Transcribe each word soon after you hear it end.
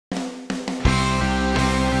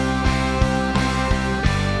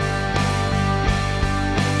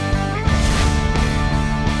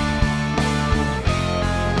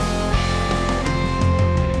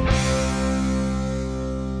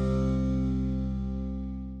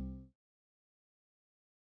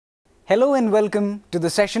Hello and welcome to the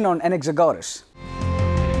session on Anaxagoras.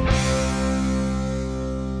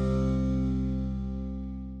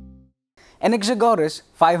 Anaxagoras,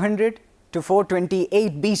 500 to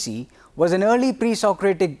 428 BC, was an early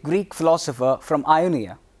pre-Socratic Greek philosopher from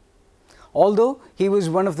Ionia. Although he was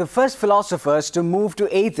one of the first philosophers to move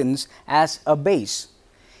to Athens as a base,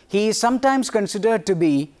 he is sometimes considered to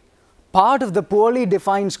be part of the poorly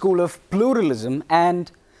defined school of pluralism,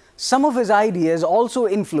 and some of his ideas also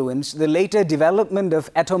influenced the later development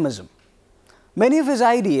of atomism. Many of his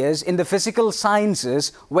ideas in the physical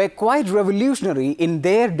sciences were quite revolutionary in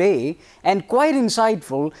their day and quite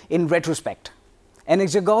insightful in retrospect.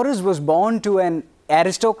 Anaxagoras was born to an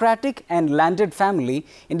aristocratic and landed family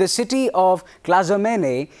in the city of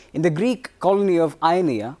Clazomene in the Greek colony of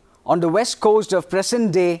Ionia on the west coast of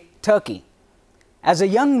present-day Turkey. As a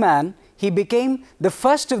young man, he became the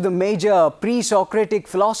first of the major pre-Socratic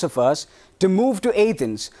philosophers to move to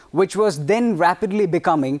Athens, which was then rapidly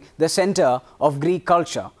becoming the center of Greek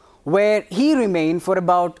culture, where he remained for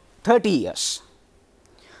about 30 years.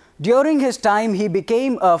 During his time, he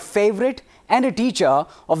became a favorite and a teacher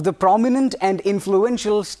of the prominent and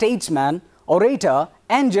influential statesman, orator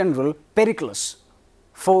and general Pericles,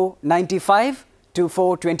 495 to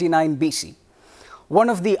 429 BC. One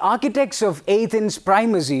of the architects of Athens'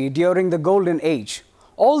 primacy during the Golden Age,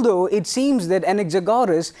 although it seems that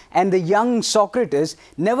Anaxagoras and the young Socrates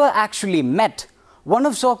never actually met. One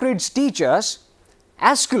of Socrates' teachers,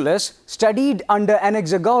 Aeschylus, studied under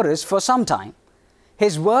Anaxagoras for some time.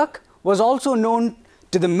 His work was also known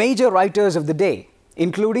to the major writers of the day,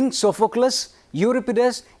 including Sophocles,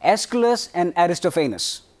 Euripides, Aeschylus, and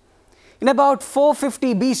Aristophanes. In about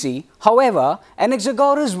 450 BC, however,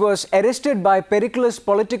 Anaxagoras was arrested by Pericles'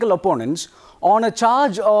 political opponents on a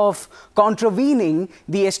charge of contravening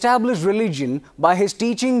the established religion by his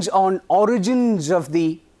teachings on origins of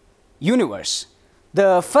the universe.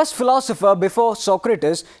 The first philosopher before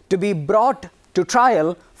Socrates to be brought to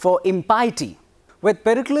trial for impiety. With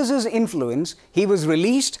Pericles' influence, he was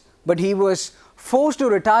released, but he was forced to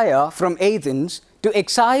retire from Athens to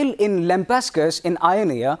exile in Lampsacus in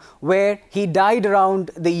Ionia, where he died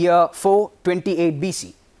around the year 428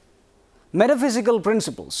 BC. Metaphysical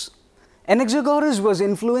principles. Anaxagoras was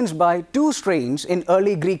influenced by two strains in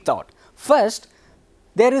early Greek thought. First,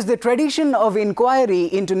 there is the tradition of inquiry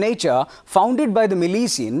into nature founded by the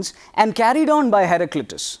Milesians and carried on by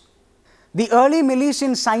Heraclitus. The early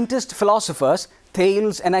Milesian scientist philosophers,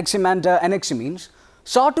 Thales, Anaximander, Anaximenes,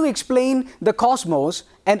 sought to explain the cosmos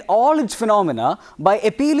and all its phenomena by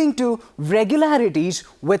appealing to regularities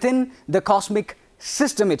within the cosmic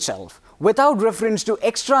system itself, without reference to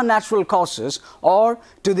extra-natural causes or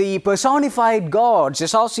to the personified gods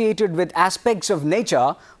associated with aspects of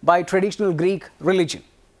nature by traditional Greek religion.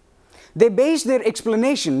 They based their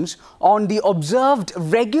explanations on the observed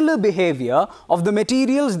regular behavior of the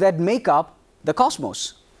materials that make up the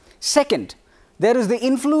cosmos. Second, there is the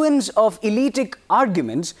influence of eleatic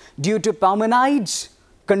arguments due to Parmenides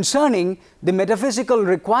concerning the metaphysical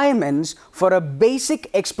requirements for a basic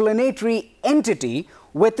explanatory entity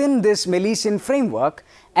within this Milesian framework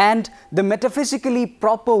and the metaphysically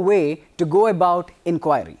proper way to go about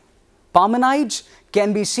inquiry. Parmenides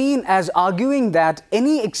can be seen as arguing that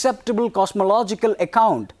any acceptable cosmological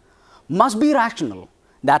account must be rational,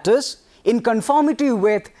 that is, in conformity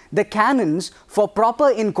with the canons for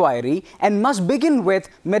proper inquiry, and must begin with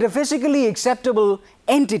metaphysically acceptable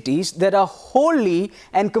entities that are wholly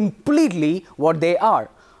and completely what they are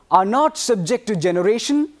not subject to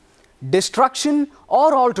generation, destruction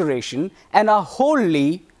or alteration, and are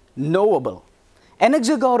wholly knowable.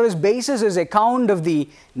 Anaxagoras bases his account of the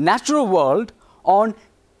natural world on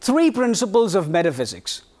three principles of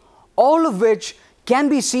metaphysics, all of which can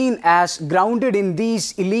be seen as grounded in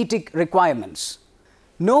these eleatic requirements.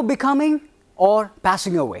 No becoming or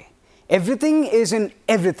passing away. Everything is in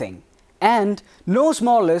everything, and no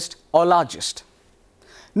smallest or largest.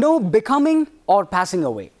 No becoming or passing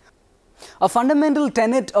away. A fundamental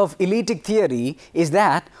tenet of eleatic theory is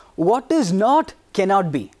that what is not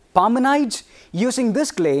cannot be. Parmenides, using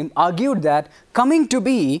this claim, argued that coming to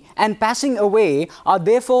be and passing away are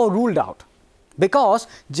therefore ruled out, because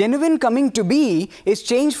genuine coming to be is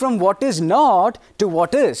change from what is not to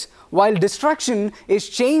what is, while destruction is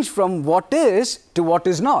change from what is to what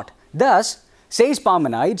is not. Thus, says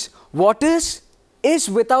Parmenides, what is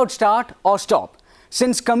without start or stop,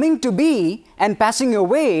 since coming to be and passing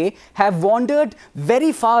away have wandered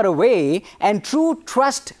very far away and true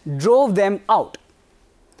trust drove them out.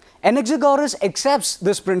 Anaxagoras accepts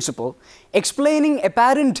this principle, explaining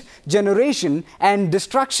apparent generation and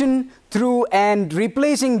destruction through and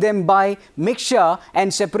replacing them by mixture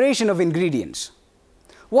and separation of ingredients.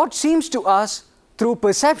 What seems to us through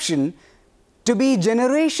perception to be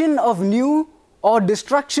generation of new or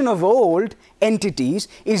destruction of old entities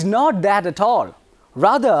is not that at all.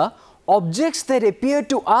 Rather, objects that appear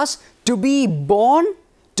to us to be born,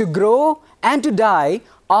 to grow and to die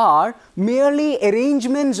are merely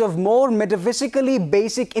arrangements of more metaphysically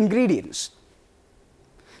basic ingredients.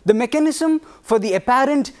 The mechanism for the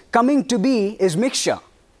apparent coming to be is mixture.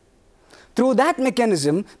 Through that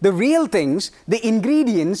mechanism, the real things, the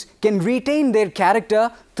ingredients, can retain their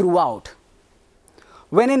character throughout.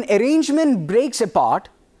 When an arrangement breaks apart,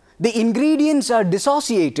 the ingredients are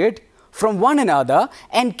dissociated from one another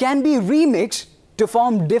and can be remixed to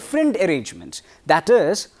form different arrangements, that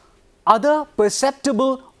is, other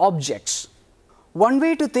perceptible objects. One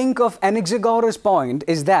way to think of Anaxagoras' point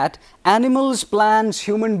is that animals, plants,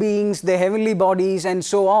 human beings, their heavenly bodies and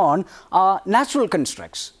so on are natural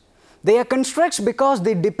constructs. They are constructs because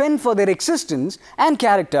they depend for their existence and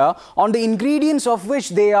character on the ingredients of which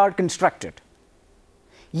they are constructed.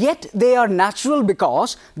 Yet they are natural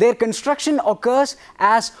because their construction occurs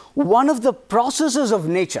as one of the processes of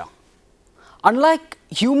nature. Unlike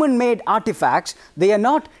human-made artifacts, they are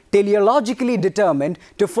not teleologically determined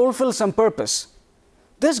to fulfill some purpose.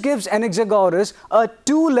 This gives Anaxagoras a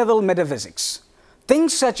two-level metaphysics.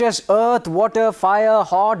 Things such as earth, water, fire,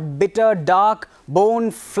 hot, bitter, dark,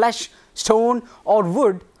 bone, flesh, stone or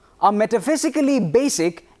wood are metaphysically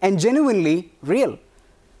basic and genuinely real.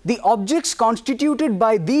 The objects constituted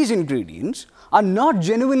by these ingredients are not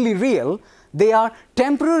genuinely real, they are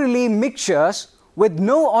temporarily mixtures with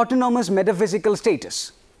no autonomous metaphysical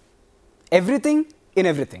status. Everything in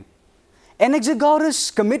everything.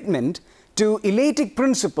 Anaxagoras' commitment to eleatic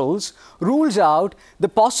principles rules out the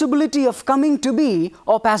possibility of coming to be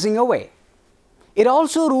or passing away. It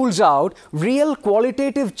also rules out real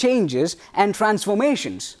qualitative changes and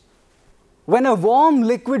transformations. When a warm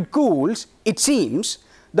liquid cools, it seems,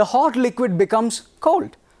 the hot liquid becomes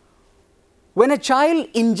cold. When a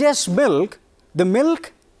child ingests milk, the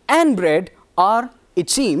milk and bread are, it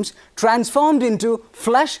seems, transformed into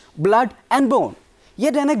flesh, blood and bone.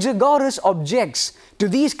 Yet Anaxagoras objects to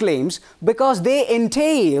these claims because they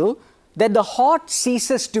entail that the hot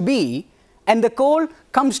ceases to be and the cold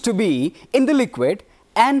comes to be in the liquid,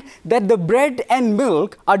 and that the bread and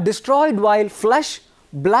milk are destroyed while flesh,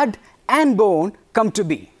 blood and bone come to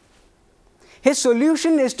be. His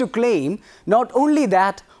solution is to claim not only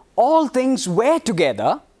that all things were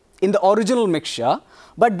together in the original mixture,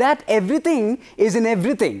 but that everything is in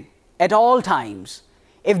everything at all times.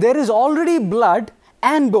 If there is already blood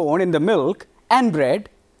and bone in the milk and bread,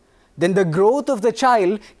 then the growth of the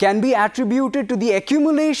child can be attributed to the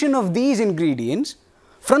accumulation of these ingredients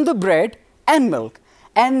from the bread and milk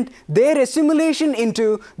and their assimilation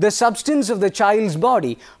into the substance of the child's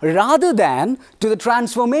body, rather than to the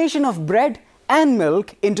transformation of bread and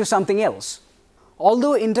milk into something else.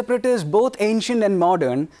 Although interpreters both ancient and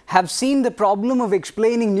modern have seen the problem of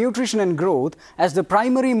explaining nutrition and growth as the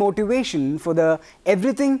primary motivation for the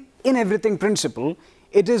everything in everything principle,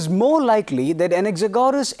 it is more likely that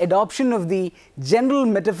Anaxagoras' adoption of the general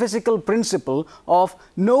metaphysical principle of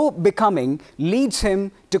no becoming leads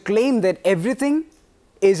him to claim that everything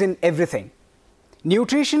is in everything.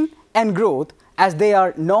 Nutrition and growth, as they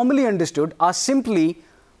are normally understood, are simply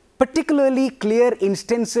particularly clear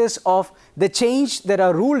instances of the change that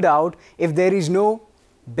are ruled out if there is no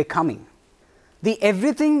becoming. The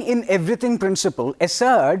everything in everything principle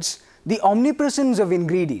asserts the omnipresence of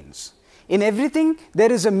ingredients. In everything,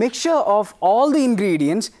 there is a mixture of all the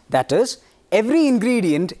ingredients, that is, every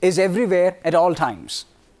ingredient is everywhere at all times.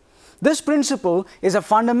 This principle is a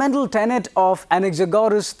fundamental tenet of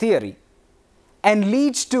Anaxagoras' theory and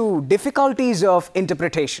leads to difficulties of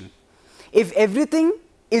interpretation. If everything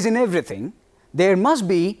is in everything, there must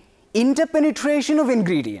be interpenetration of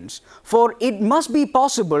ingredients, for it must be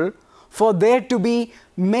possible for there to be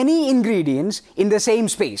many ingredients in the same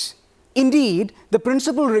space. Indeed, the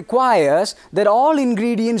principle requires that all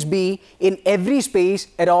ingredients be in every space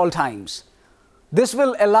at all times. This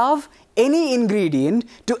will allow any ingredient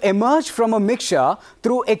to emerge from a mixture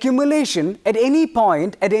through accumulation at any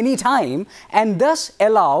point at any time, and thus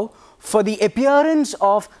allow for the appearance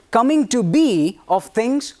of coming to be of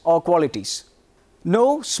things or qualities.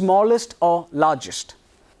 No smallest or largest.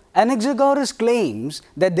 Anaxagoras claims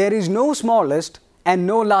that there is no smallest and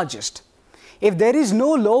no largest. If there is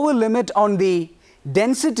no lower limit on the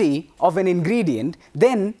density of an ingredient,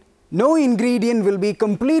 then no ingredient will be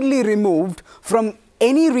completely removed from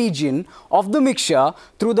any region of the mixture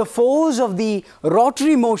through the force of the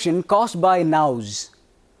rotary motion caused by nows.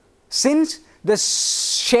 Since the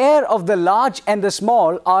share of the large and the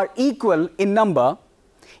small are equal in number,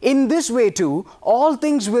 in this way too, all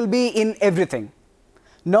things will be in everything.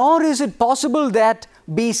 Nor is it possible that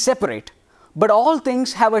be separate, but all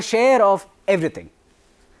things have a share of everything.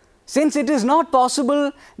 Since it is not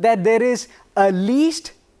possible that there is a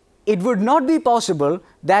least, it would not be possible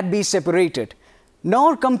that be separated,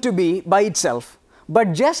 nor come to be by itself,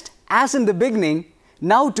 but just as in the beginning,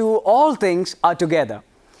 now too all things are together.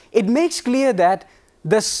 It makes clear that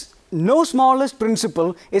this no smallest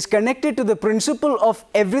principle is connected to the principle of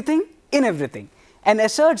everything in everything, and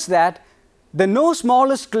asserts that the no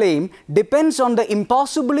smallest claim depends on the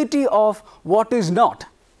impossibility of what is not.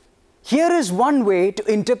 Here is one way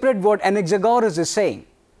to interpret what Anaxagoras is saying.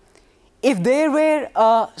 If there were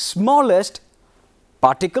a smallest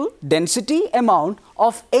particle density amount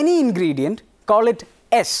of any ingredient, call it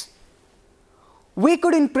S, we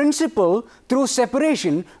could in principle through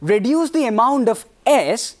separation reduce the amount of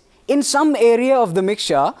S in some area of the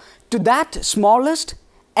mixture to that smallest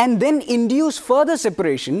and then induce further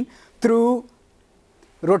separation through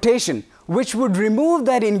rotation, which would remove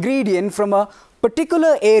that ingredient from a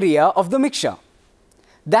particular area of the mixture.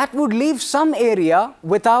 That would leave some area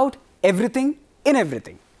without everything in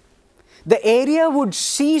everything. The area would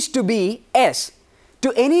cease to be S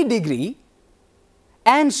to any degree,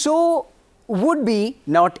 and so would be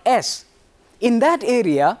not S. In that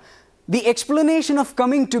area, the explanation of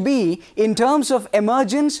coming to be in terms of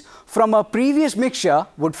emergence from a previous mixture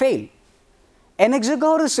would fail.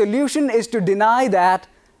 Anaxagoras' solution is to deny that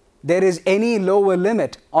there is any lower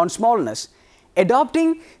limit on smallness.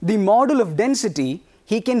 Adopting the model of density,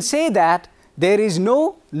 he can say that there is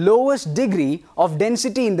no lowest degree of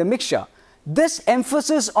density in the mixture. This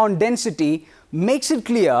emphasis on density makes it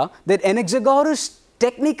clear that Anaxagoras'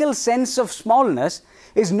 technical sense of smallness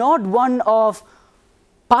is not one of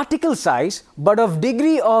particle size, but of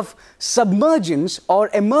degree of submergence or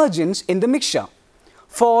emergence in the mixture.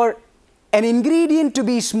 For an ingredient to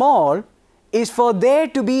be small is for there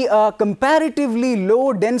to be a comparatively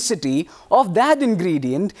low density of that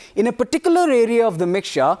ingredient in a particular area of the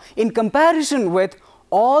mixture in comparison with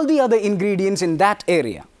all the other ingredients in that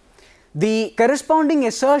area. The corresponding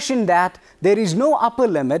assertion that there is no upper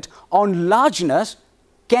limit on largeness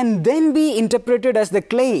can then be interpreted as the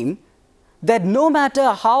claim that no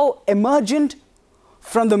matter how emergent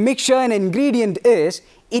from the mixture an ingredient is,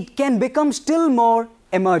 it can become still more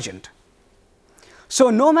emergent. So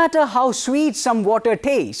no matter how sweet some water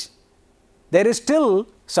tastes, there is still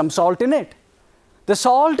some salt in it. The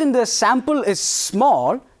salt in the sample is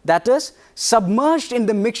small, that is, submerged in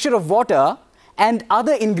the mixture of water and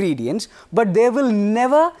other ingredients, but there will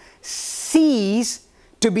never cease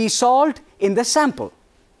to be salt in the sample.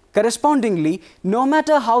 Correspondingly, no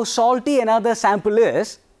matter how salty another sample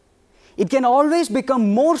is, it can always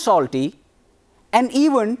become more salty and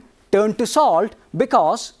even turn to salt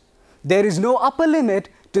because there is no upper limit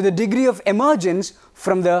to the degree of emergence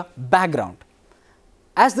from the background.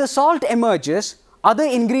 As the salt emerges, other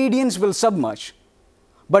ingredients will submerge,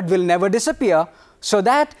 but will never disappear, so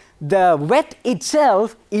that the wet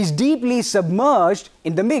itself is deeply submerged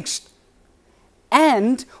in the mix,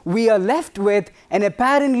 and we are left with an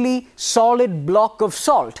apparently solid block of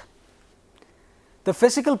salt. The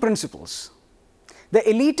physical principles. The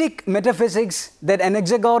eleatic metaphysics that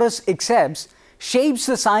Anaxagoras accepts shapes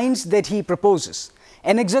the science that he proposes.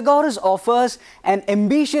 Anaxagoras offers an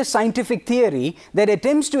ambitious scientific theory that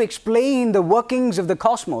attempts to explain the workings of the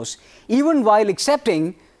cosmos, even while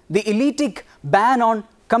accepting the eleatic ban on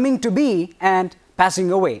coming to be and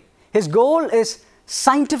passing away. His goal is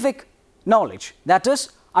scientific knowledge, that is,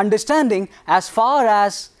 understanding as far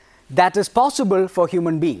as that is possible for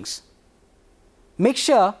human beings.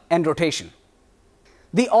 Mixture and rotation.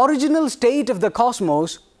 The original state of the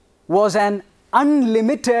cosmos was an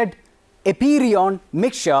unlimited apeiron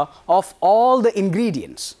mixture of all the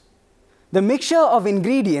ingredients. The mixture of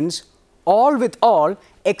ingredients, all with all,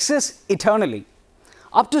 exists eternally.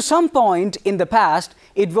 Up to some point in the past,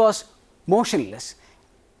 it was motionless,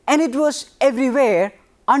 and it was everywhere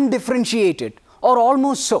undifferentiated, or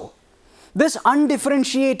almost so. This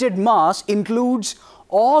undifferentiated mass includes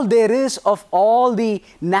all there is of all the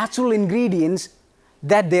natural ingredients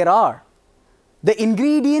that there are. The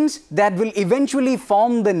ingredients that will eventually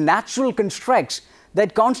form the natural constructs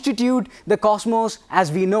that constitute the cosmos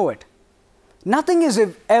as we know it. Nothing is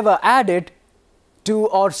ever added to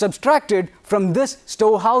or subtracted from this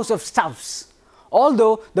storehouse of stuffs,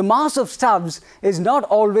 although the mass of stuffs is not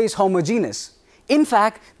always homogeneous. In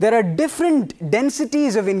fact, there are different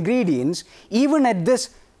densities of ingredients even at this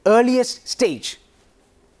earliest stage.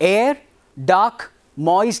 Air, dark,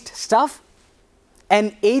 moist stuff,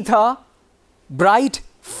 and ether, bright,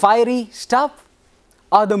 fiery stuff,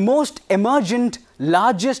 are the most emergent,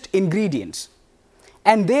 largest ingredients.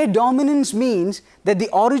 And their dominance means that the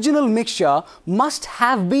original mixture must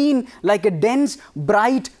have been like a dense,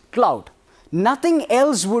 bright cloud. Nothing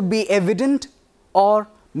else would be evident or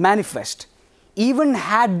manifest, even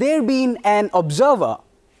had there been an observer.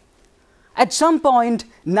 At some point,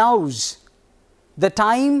 nous, the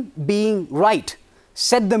time being right,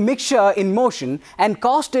 set the mixture in motion and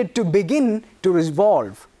caused it to begin to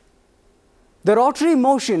revolve. The rotary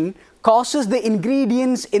motion causes the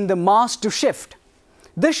ingredients in the mass to shift.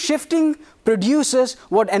 This shifting produces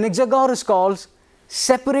what Anaxagoras calls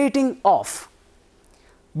separating off.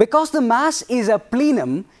 Because the mass is a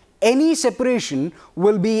plenum, any separation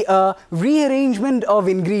will be a rearrangement of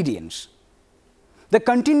ingredients. The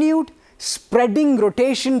continued spreading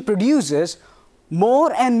rotation produces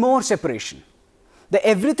more and more separation. The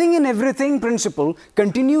everything in everything principle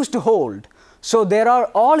continues to hold, so there are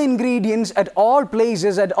all ingredients at all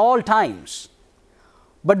places at all times.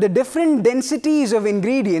 But the different densities of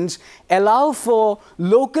ingredients allow for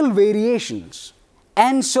local variations,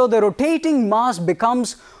 and so the rotating mass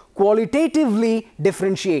becomes qualitatively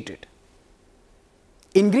differentiated.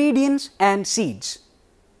 Ingredients and seeds.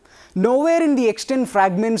 Nowhere in the extant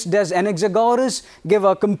fragments does Anaxagoras give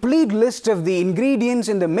a complete list of the ingredients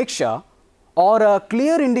in the mixture or a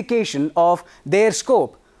clear indication of their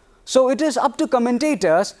scope, so it is up to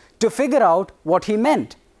commentators to figure out what he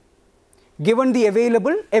meant, given the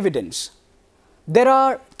available evidence. There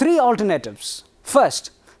are three alternatives.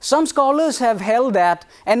 First, some scholars have held that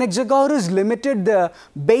Anaxagoras limited the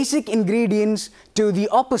basic ingredients to the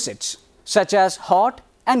opposites, such as hot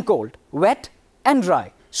and cold, wet and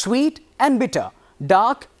dry, sweet and bitter,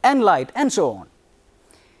 dark and light, and so on.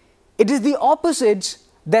 It is the opposites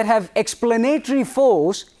that have explanatory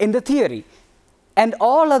force in the theory, and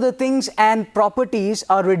all other things and properties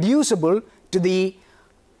are reducible to the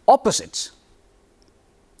opposites.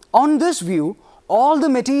 On this view, all the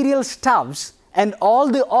material stuffs and all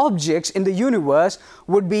the objects in the universe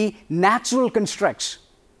would be natural constructs.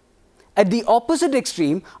 At the opposite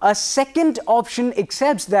extreme, a second option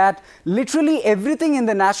accepts that literally everything in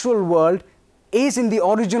the natural world is in the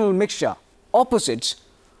original mixture, opposites,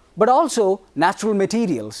 but also natural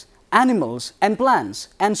materials, animals and plants,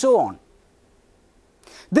 and so on.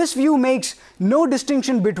 This view makes no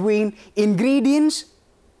distinction between ingredients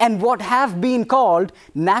and what have been called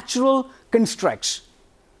natural constructs.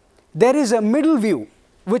 There is a middle view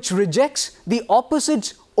which rejects the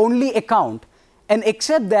opposites only account and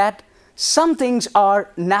accepts that some things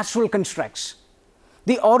are natural constructs.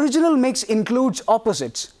 The original mix includes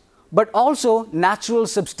opposites, but also natural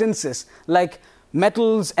substances like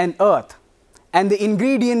metals and earth, and the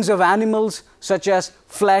ingredients of animals such as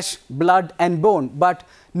flesh, blood and bone, but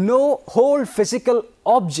no whole physical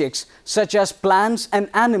objects such as plants and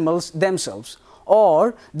animals themselves,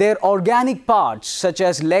 or their organic parts such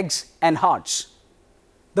as legs and hearts.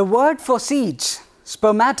 The word for seeds,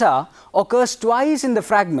 spermata, occurs twice in the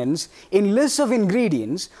fragments in lists of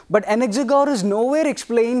ingredients, but Anaxagoras nowhere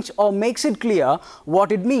explains or makes it clear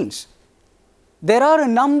what it means. There are a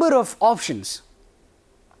number of options.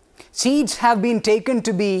 Seeds have been taken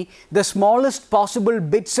to be the smallest possible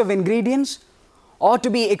bits of ingredients, or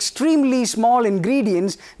to be extremely small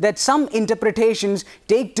ingredients that some interpretations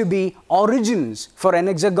take to be origins for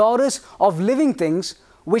Anaxagoras of living things,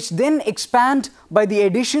 which then expand by the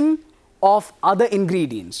addition of other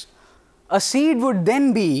ingredients. A seed would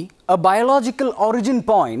then be a biological origin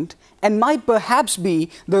point and might perhaps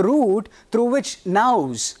be the root through which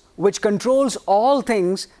nous, which controls all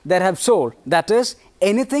things that have soul, that is,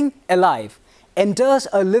 anything alive, enters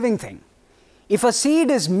a living thing. If a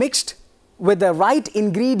seed is mixed with the right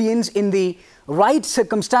ingredients in the right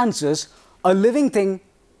circumstances, a living thing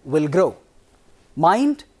will grow.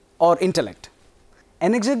 Mind or intellect.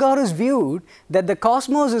 Anaxagoras viewed that the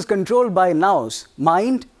cosmos is controlled by nous,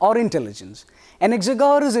 mind or intelligence.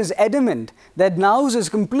 Anaxagoras is adamant that nous is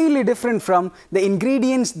completely different from the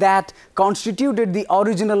ingredients that constituted the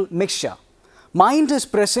original mixture. Mind is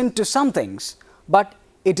present to some things, but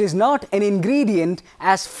it is not an ingredient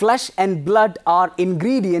as flesh and blood are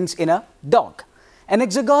ingredients in a dog.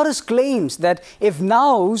 Anaxagoras claims that if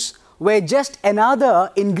nous were just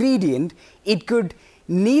another ingredient, it could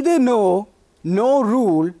neither know nor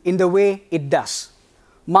rule in the way it does.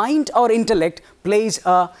 Mind or intellect plays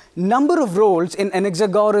a number of roles in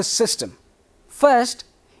Anaxagoras' system. First,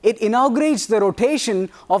 it inaugurates the rotation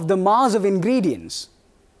of the mass of ingredients.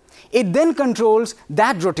 It then controls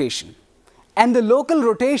that rotation and the local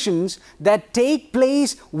rotations that take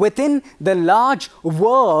place within the large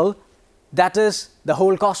world, that is the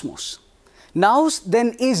whole cosmos. Nous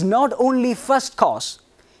then is not only first cause,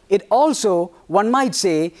 it also, one might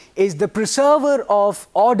say, is the preserver of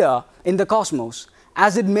order in the cosmos,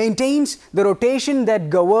 as it maintains the rotation that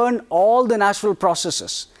govern all the natural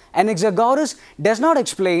processes. Anaxagoras does not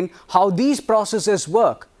explain how these processes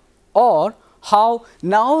work or how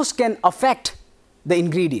nous can affect the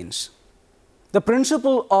ingredients. The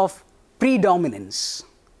principle of predominance.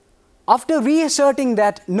 After reasserting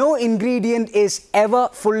that no ingredient is ever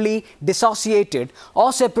fully dissociated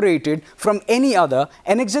or separated from any other,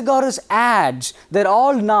 Anaxagoras adds that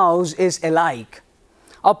all nous is alike.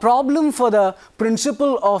 A problem for the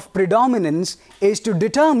principle of predominance is to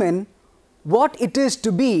determine what it is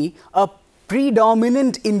to be a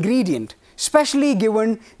predominant ingredient, especially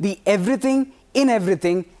given the everything in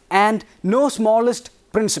everything and no smallest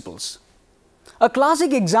principles. A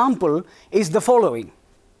classic example is the following.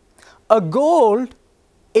 A gold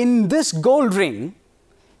in this gold ring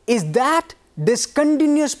is that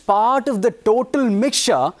discontinuous part of the total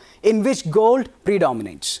mixture in which gold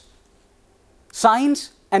predominates.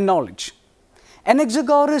 Science and knowledge.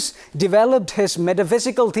 Anaxagoras developed his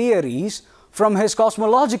metaphysical theories from his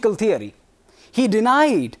cosmological theory. He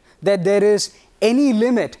denied that there is any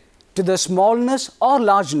limit to the smallness or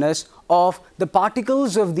largeness of the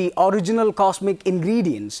particles of the original cosmic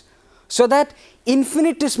ingredients, so that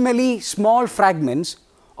infinitesimally small fragments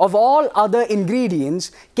of all other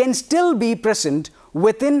ingredients can still be present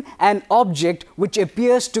within an object which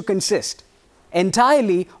appears to consist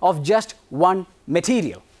entirely of just one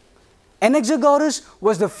material. Anaxagoras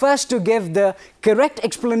was the first to give the correct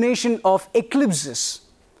explanation of eclipses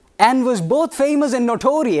and was both famous and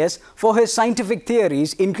notorious for his scientific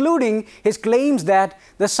theories, including his claims that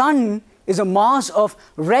the sun is a mass of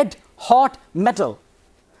red hot metal,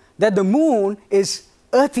 that the moon is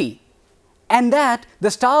earthy, and that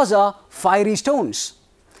the stars are fiery stones.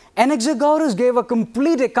 Anaxagoras gave a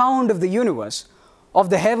complete account of the universe,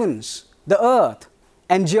 of the heavens, the earth,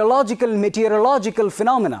 and geological meteorological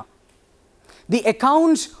phenomena. The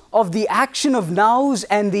accounts of the action of nous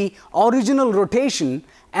and the original rotation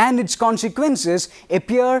and its consequences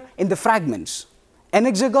appear in the fragments.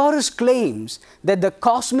 Anaxagoras claims that the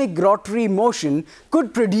cosmic rotary motion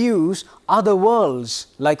could produce other worlds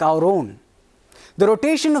like our own. The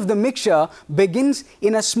rotation of the mixture begins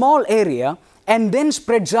in a small area and then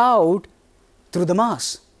spreads out through the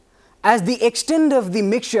mass. As the extent of the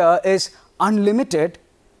mixture is unlimited,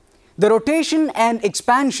 the rotation and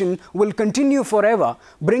expansion will continue forever,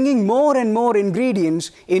 bringing more and more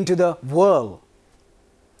ingredients into the whirl.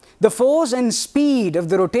 The force and speed of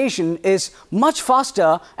the rotation is much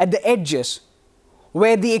faster at the edges,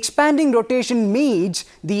 where the expanding rotation meets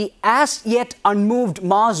the as yet unmoved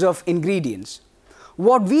mass of ingredients.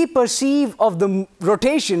 What we perceive of the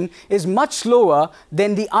rotation is much slower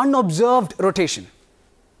than the unobserved rotation.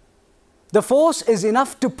 The force is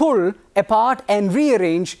enough to pull apart and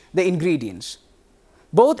rearrange the ingredients.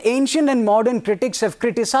 Both ancient and modern critics have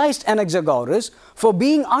criticized Anaxagoras for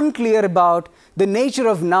being unclear about the nature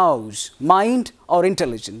of nous, mind or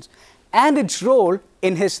intelligence, and its role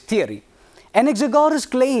in his theory. Anaxagoras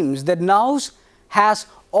claims that nous has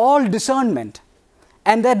all discernment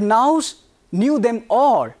and that nous knew them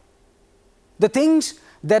all. The things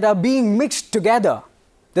that are being mixed together,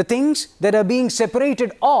 the things that are being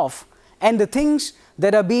separated off, and the things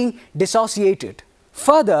that are being dissociated.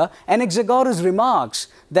 Further, Anaxagoras remarks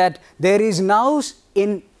that there is nous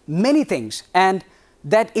in many things and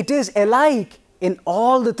that it is alike in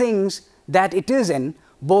all the things that it is in,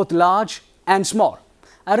 both large and small.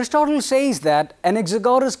 Aristotle says that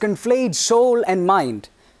Anaxagoras conflates soul and mind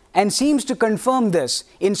and seems to confirm this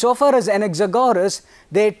insofar as Anaxagoras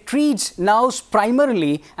there treats nous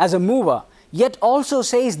primarily as a mover, yet also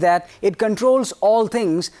says that it controls all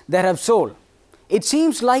things that have soul. It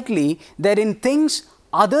seems likely that in things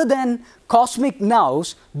other than cosmic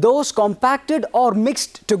nous, those compacted or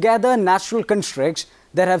mixed together natural constructs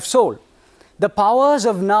that have soul. The powers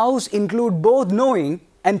of nous include both knowing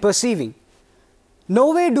and perceiving.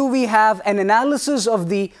 Nowhere do we have an analysis of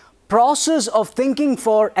the process of thinking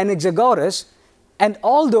for Anaxagoras, and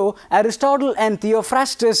although Aristotle and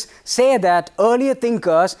Theophrastus say that earlier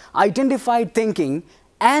thinkers identified thinking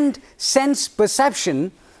and sense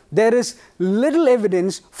perception, there is little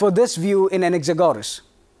evidence for this view in Anaxagoras.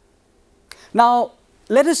 Now,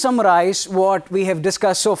 let us summarize what we have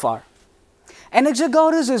discussed so far.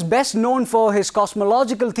 Anaxagoras is best known for his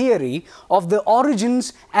cosmological theory of the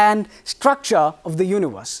origins and structure of the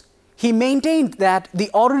universe. He maintained that the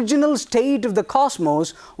original state of the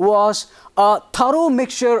cosmos was a thorough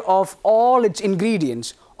mixture of all its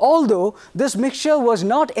ingredients, although this mixture was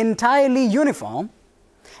not entirely uniform,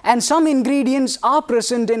 and some ingredients are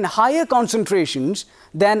present in higher concentrations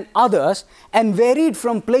than others and varied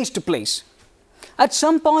from place to place. At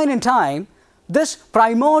some point in time, this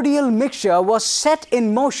primordial mixture was set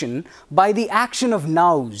in motion by the action of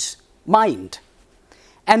nous, mind,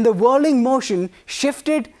 and the whirling motion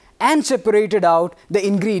shifted and separated out the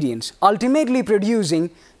ingredients, ultimately producing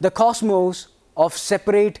the cosmos of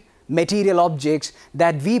separate material objects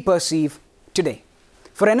that we perceive today.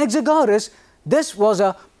 For Anaxagoras, this was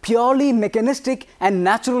a purely mechanistic and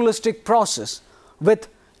naturalistic process with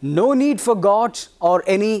no need for gods or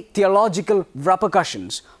any theological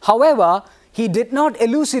repercussions. However, he did not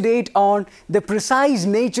elucidate on the precise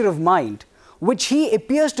nature of mind, which he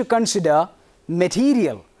appears to consider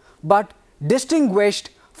material, but distinguished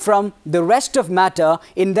from the rest of matter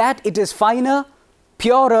in that it is finer,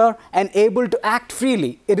 purer, and able to act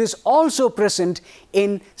freely. It is also present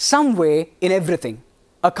in some way in everything,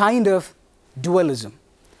 a kind of dualism.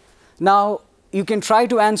 Now, you can try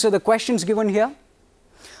to answer the questions given here.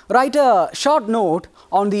 Write a short note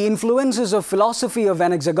on the influences of philosophy of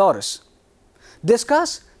Anaxagoras.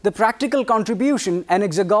 Discuss the practical contribution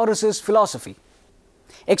Anaxagoras' philosophy.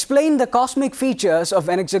 Explain the cosmic features of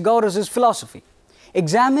Anaxagoras' philosophy.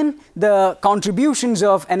 Examine the contributions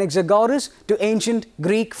of Anaxagoras to ancient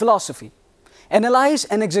Greek philosophy. Analyze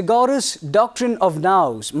Anaxagoras' doctrine of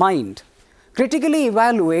nous, mind. Critically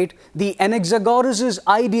evaluate the Anaxagoras'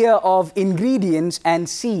 idea of ingredients and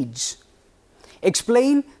seeds.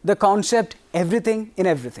 Explain the concept everything in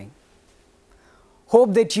everything.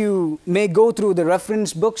 Hope that you may go through the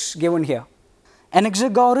reference books given here.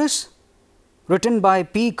 Anaxagoras, written by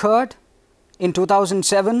P. Kurt in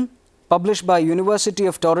 2007, published by University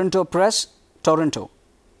of Toronto Press, Toronto.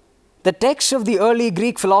 The texts of the early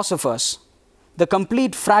Greek philosophers, the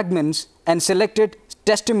complete fragments and selected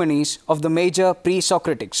testimonies of the major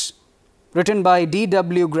pre-Socratics, written by D.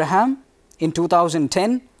 W. Graham in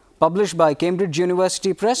 2010, published by Cambridge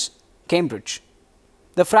University Press, Cambridge.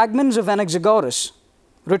 The fragments of Anaxagoras,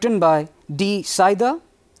 written by D. Saida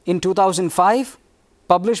in 2005,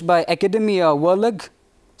 published by Academia Verlag,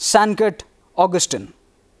 Sankt Augustine.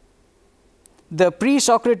 The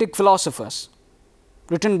Pre-Socratic Philosophers,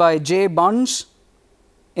 written by J. Barnes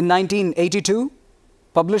in 1982,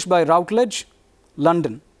 published by Routledge,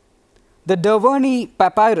 London. The Derveni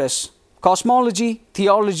Papyrus, Cosmology,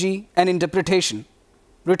 Theology and Interpretation,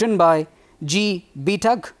 written by G.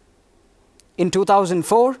 Beatug in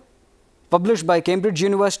 2004, published by Cambridge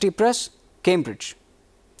University Press, Cambridge.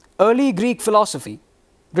 Early Greek Philosophy,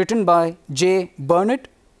 written by J. Burnett,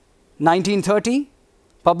 1930,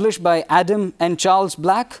 published by Adam and Charles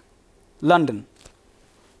Black, London.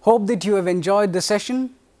 Hope that you have enjoyed the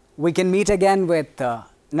session. We can meet again with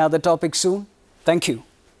another topic soon. Thank you.